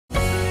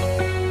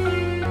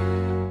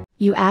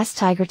You ask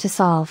Tiger to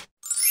solve.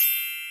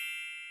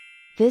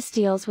 This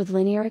deals with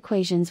linear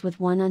equations with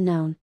one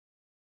unknown.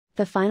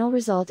 The final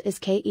result is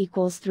k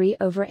equals 3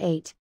 over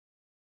 8.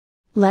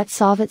 Let's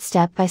solve it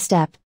step by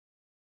step.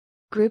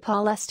 Group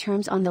all s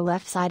terms on the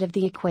left side of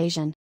the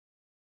equation.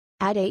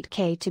 Add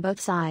 8k to both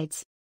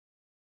sides.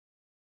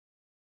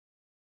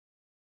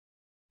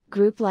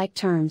 Group like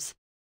terms.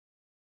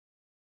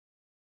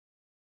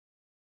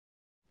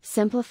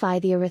 Simplify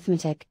the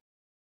arithmetic.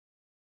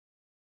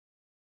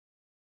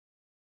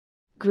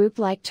 Group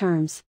like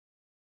terms.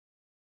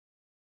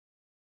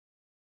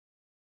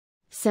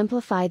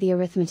 Simplify the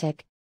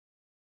arithmetic.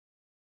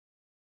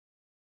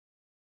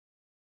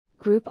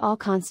 Group all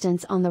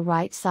constants on the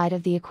right side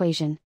of the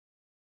equation.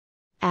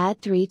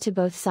 Add 3 to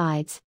both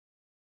sides.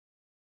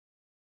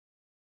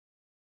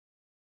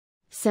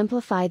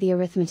 Simplify the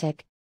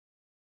arithmetic.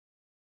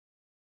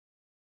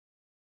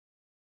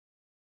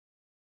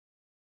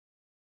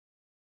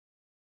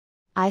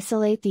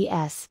 Isolate the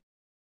s.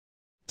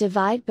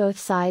 Divide both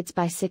sides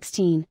by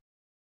 16.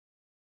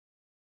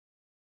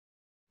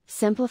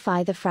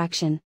 Simplify the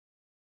fraction.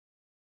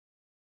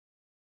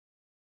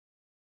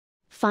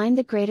 Find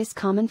the greatest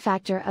common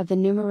factor of the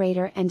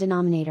numerator and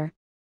denominator.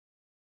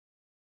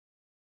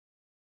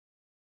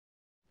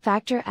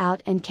 Factor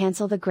out and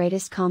cancel the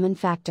greatest common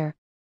factor.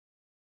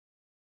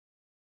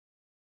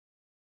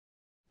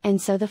 And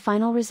so the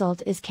final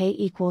result is k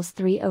equals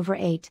 3 over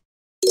 8.